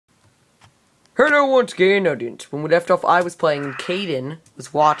Hello once again, audience. When we left off, I was playing and Kaden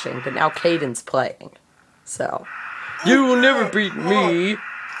was watching, but now Kaden's playing. So, you will never beat me.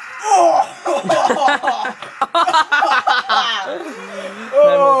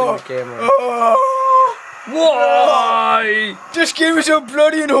 Why? This game is so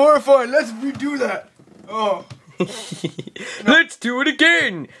bloody and horrifying. Let's redo that. Oh. Let's do it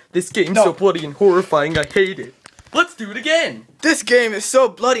again. This game's so bloody and horrifying, I hate it. Let's do it again. This game is so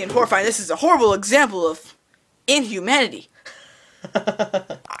bloody and horrifying. This is a horrible example of inhumanity.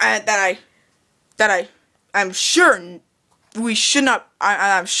 I'm sure we should not.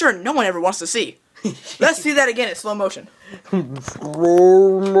 I'm sure no one ever wants to see. Let's see that again in slow motion.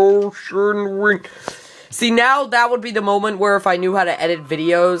 Slow motion. See, now that would be the moment where if I knew how to edit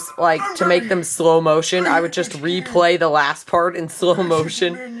videos, like, to make them slow motion, I would just replay the last part in slow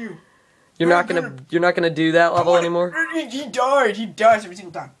motion. You're not gonna do that level anymore? He died. He dies every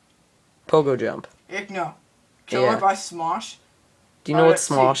single time. Pogo jump. Heck no. Kill her by Smosh. Do you know what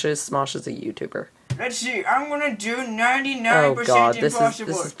Smosh is? Smosh is a YouTuber. Let's see. I'm gonna do 99% oh god, impossible.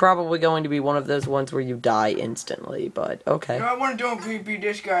 this is probably going to be one of those ones where you die instantly, but okay. No, I want to be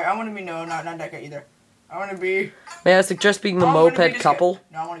this guy. I want to be not that guy either. I want to be. May I suggest being the moped couple?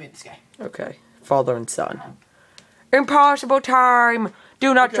 No, I want to be this guy. Okay, father and son. Impossible time.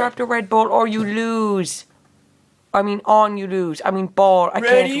 Do not drop the red ball or you lose. I mean, you lose. I mean, ball. I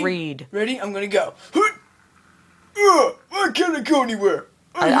can't read. Ready? I'm gonna go. Why can't I go anywhere?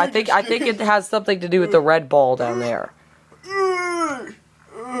 I think it has something to do with the red ball down there. Oh,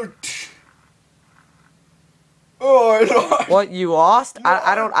 I lost. What, you lost?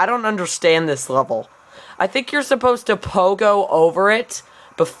 I don't understand this level. I think you're supposed to pogo over it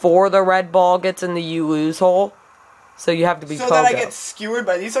before the red ball gets in the you lose hole. So you have to be pogo. So that I get skewered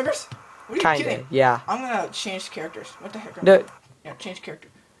by these suckers? What are you kidding? Yeah. I'm gonna change characters. What the heck? Yeah, change character.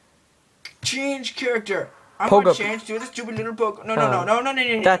 Change character. I'm gonna change to the stupid little pogo. No.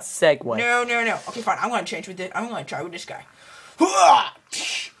 That's segue. No. Okay, fine. I'm gonna change with it. I'm gonna try with this guy. I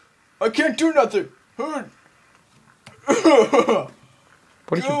can't do nothing. What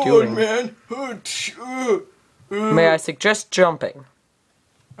are you doing? Man. May I suggest jumping?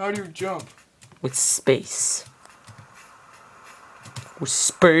 How do you jump? With space. With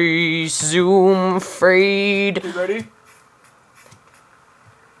space, zoom, fade. You ready?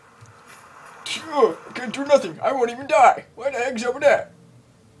 I can't do nothing. I won't even die. Why the heck's up with that?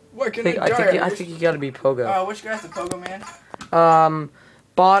 Why can't I die? I think you gotta be pogo. Which guy's the pogo man?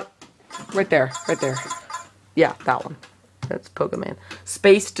 Right there. Yeah, that one. That's Pogo Man.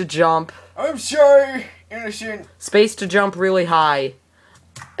 Space to jump. I'm sorry, innocent. Space to jump really high.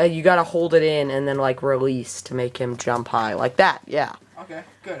 You gotta hold it in and then like release to make him jump high, like that. Yeah. Okay,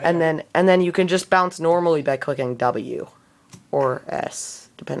 good. And then you can just bounce normally by clicking W or S,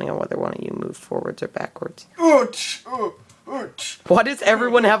 depending on whether one of you move forwards or backwards. Why does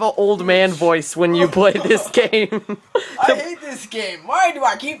everyone have an old man voice when you play this game? I hate this game. Why do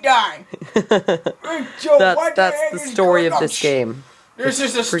I keep dying? That's the story of this game. This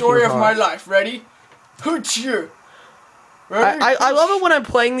is the story of my life. Ready? I love it when I'm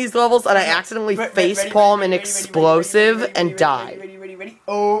playing these levels and I accidentally facepalm an explosive and die. Ready?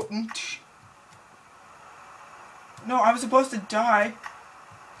 Oh. No, I was supposed to die.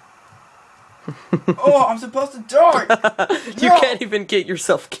 Oh, I'm supposed to die! You can't even get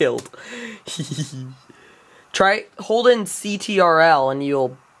yourself killed. Hold in CTRL and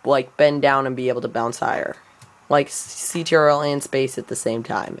you'll, like, bend down and be able to bounce higher. Like, CTRL and space at the same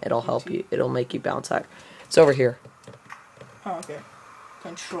time. It'll help you. It'll make you bounce higher. It's over here. Oh, okay.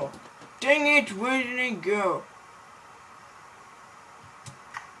 Control. Dang it, where did it go?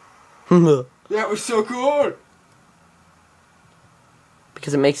 That was so cool!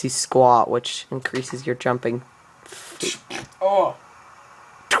 Because it makes you squat, which increases your jumping. Oh.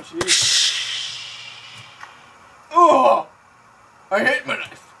 Jeez. Oh! I hate my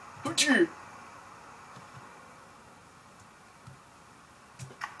life.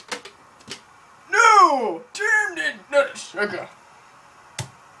 No! Damn it! Not a sugar.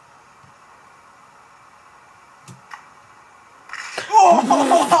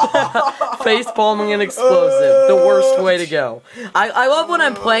 Face palming an explosive. The worst way to go. I love when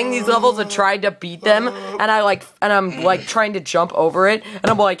I'm playing these levels and trying to beat them and I'm trying to jump over it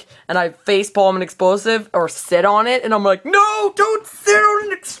and I face palm an explosive or sit on it and I'm like, no, don't sit on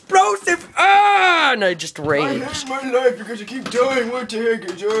an explosive! Ah! And I just rage. I hate my life because I keep dying. What the heck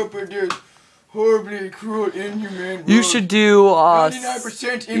is up with this horribly cruel, inhumane world? You should do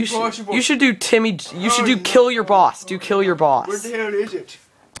 99% impossible. You should do kill your boss. Do kill your boss. Where the hell is it?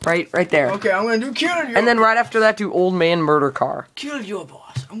 Right there. Okay, I'm gonna do kill your And then right after that, do old man murder car. Kill your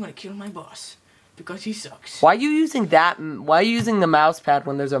boss. I'm gonna kill my boss. Because he sucks. Why are you using that? Why are you using the mouse pad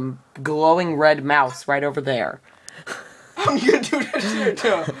when there's a glowing red mouse right over there? I'm gonna do that shit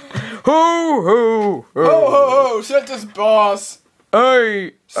now. Ho ho ho! Ho ho ho! Santa's boss.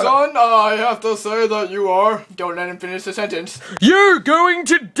 Hey, son, I have to say that you are. Don't let him finish the sentence. You're going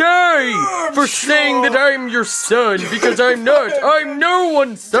to die for saying that I'm your son because I'm not. I'm no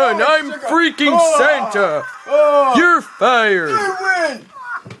one's son. I'm freaking Santa. You're fired. You win.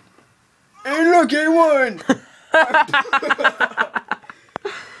 Hey, look, he won.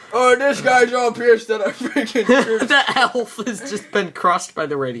 Oh, this guy's all pissed that I freaking The elf has just been crushed by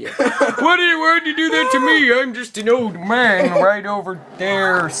the radio. Why'd you do that to me? I'm just an old man right over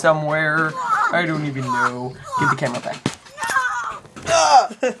there somewhere. I don't even know. Give the camera back.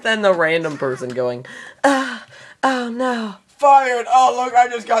 Then the random person going, oh no. Fired. Oh, look, I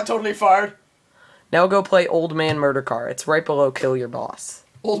just got totally fired. Now go play Old Man Murder Car. It's right below Kill Your Boss.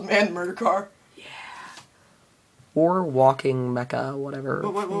 Old Man Murder Car? Or Walking Mecha, whatever.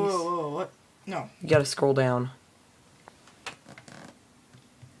 Whoa, what? No. You gotta scroll down.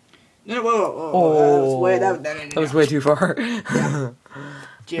 No, whoa. That was way too far.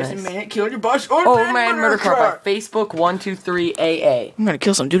 Just Nice. a minute, kill your boss. Old Man Murder Car by Facebook 123AA. I'm gonna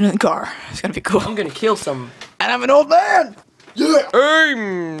kill some dude in the car. It's gonna be cool. I'm gonna kill some. And I'm an old man! Yeah!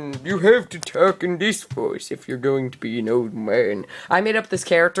 You have to talk in this voice if you're going to be an old man. I made up this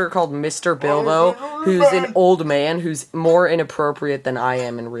character called Mr. Bilbo, who's an old man who's more inappropriate than I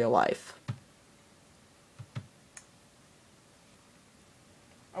am in real life.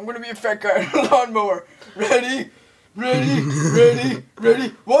 I'm gonna be a fat guy in a lawnmower. Ready?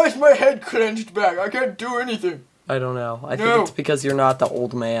 Why is my head clenched back? I can't do anything. I don't know. I think it's because you're not the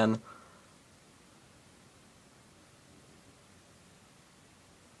old man.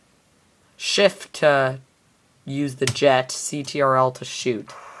 Shift to use the jet, CTRL to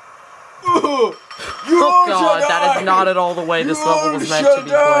shoot. Oh God, that is not at all the way this level was meant to be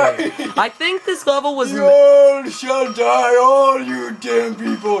played. I think this level was... You all shall die, all you damn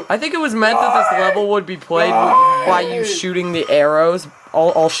people. I think it was meant that this level would be played by you shooting the arrows.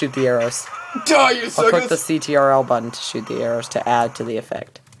 I'll shoot the arrows. Die, you I'll suckers. click the CTRL button to shoot the arrows to add to the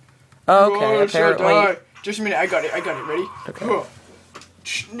effect. Okay, apparently... Just a minute, I got it, ready? Okay. No.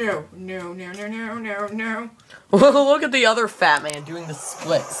 Look at the other fat man doing the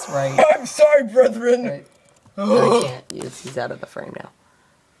splits, right? I'm sorry, brethren. Right. I can't. He's out of the frame now.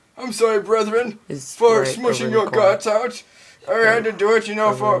 I'm sorry, brethren, for smushing your guts out. I had to do it,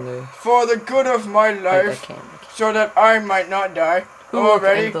 for the good of my life, so that I might not die.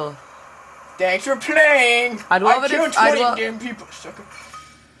 Ready? Thanks for playing. I'd love it if 20 damn people.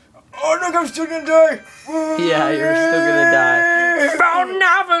 Oh, look, I'm still gonna die. Yeah, you're still gonna die. Found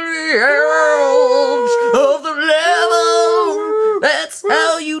out for the elves of the level. That's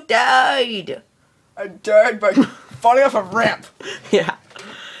how you died. I died by falling off a ramp. Yeah.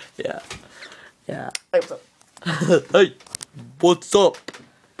 Hey, what's up? Hey, what's up?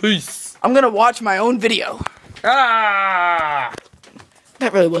 Peace. I'm gonna watch my own video. Ah!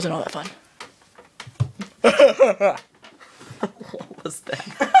 That really wasn't all that fun. What was that?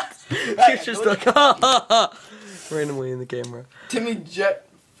 You're just like, randomly in the camera. Timmy Jet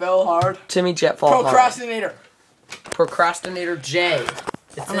fell hard. Timmy Jet fall hard. Procrastinator. Procrastinator J.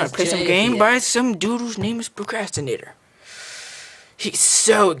 I'm gonna play some game by some dude whose name is Procrastinator. He's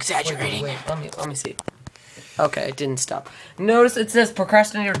so exaggerating. Wait, let me see. Okay, it didn't stop. Notice it says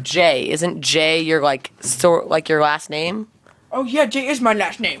Procrastinator J. Isn't J your your last name? Oh yeah, J is my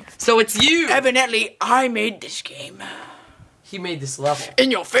last name. So it's you. Evidently, I made this game. He made this level. In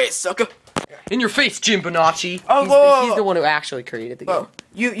your face, sucker. In your face, Jim Bonacci. Oh, he's the one who actually created the game.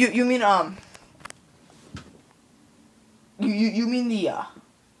 You mean you mean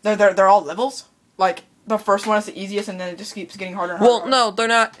they're all levels? Like the first one is the easiest, and then it just keeps getting harder and harder. Well, no, they're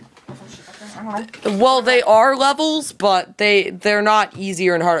not. Well, they are levels, but they're not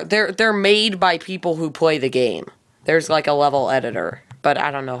easier and harder. They're made by people who play the game. There's like a level editor, but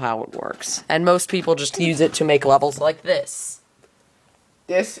I don't know how it works. And most people just use it to make levels like this.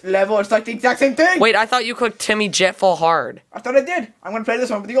 This level is like the exact same thing. Wait, I thought you clicked Timmy Jet Fall Hard. I thought I did. I'm gonna play this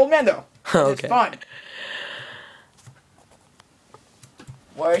one with the old man though. Okay. It's fun.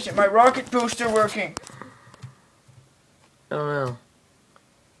 Why isn't my rocket booster working? I don't know.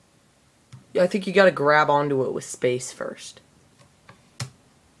 Yeah, I think you gotta grab onto it with space first.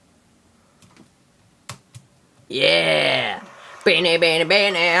 Yeah!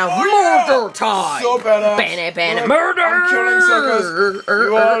 Murder time! So badass. Murder! I'm killing suckers.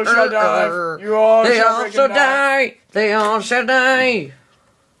 You all shall die. You all shall die. They all shall die!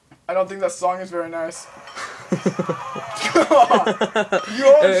 I don't think that song is very nice. You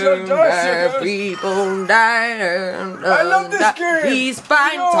all should die, suckers. People die. I love this game. He's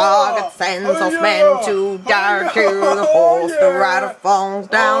fine target sends us men to die. Kill the horse, the rider falls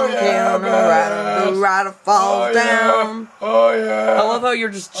down. Kill the rider falls down. Oh yeah. I love how you're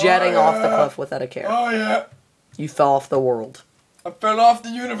just jetting off the cliff without a care. Oh yeah. You fell off the world. I fell off the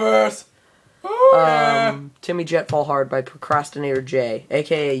universe. Oh yeah. Timmy Jet Fall Hard by Procrastinator J,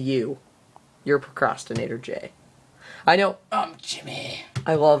 aka you. You're Procrastinator J. I know. Jimmy.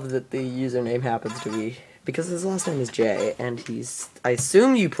 I love that the username happens to be because his last name is J, and he's. I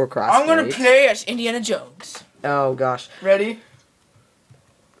assume you procrastinate. I'm gonna play as Indiana Jones. Oh gosh. Ready?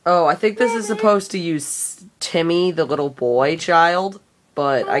 Oh, I think this is supposed to use Timmy, the little boy child,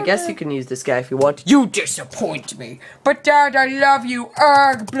 but I guess you can use this guy if you want to. You disappoint me, but Dad, I love you.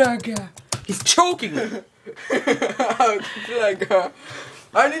 He's choking me.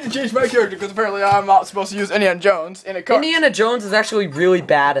 I need to change my character because apparently I'm not supposed to use Indiana Jones in a car. Indiana Jones is actually really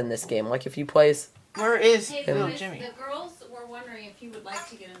bad in this game. Like if you play. Where is Hey, Jimmy? the girls were wondering if you would like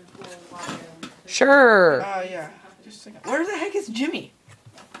to get in the pool while you're in the Sure. Yeah. Just a second. Where the heck is Jimmy?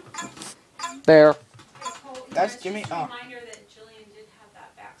 There. That's Jimmy. Just a Oh. reminder that Jillian did have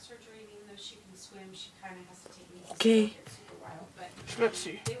that back surgery, even though she can swim, she kind of has to take it easy. Okay. Super wild, but Let's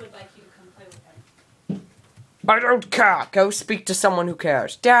see. they would like you to come play with them. I don't care. Go speak to someone who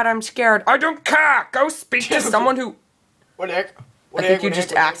cares. Dad, I'm scared. I don't care. Go speak to someone who. What the heck? I think you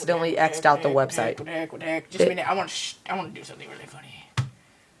just accidentally X'd out the website. What the heck? Just a minute. I want to do something really funny.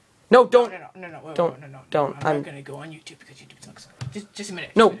 No, don't. No. Don't. I'm not gonna go on YouTube because YouTube sucks. Just a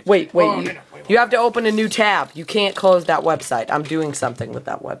minute. No, wait. Oh, You have to open a new tab. You can't close that website. I'm doing something with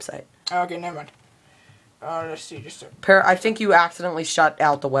that website. Okay, never mind. Let's see. Just. I think you accidentally shut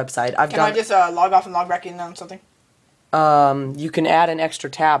out the website. Can I just log off and log back in on something? You can add an extra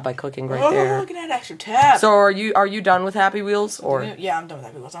tab by clicking right there. Oh, I can add extra tab. So are you done with Happy Wheels or? Yeah, I'm done with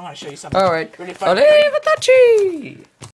that because I'm gonna show you something. All right. Really funny. Arrivederci.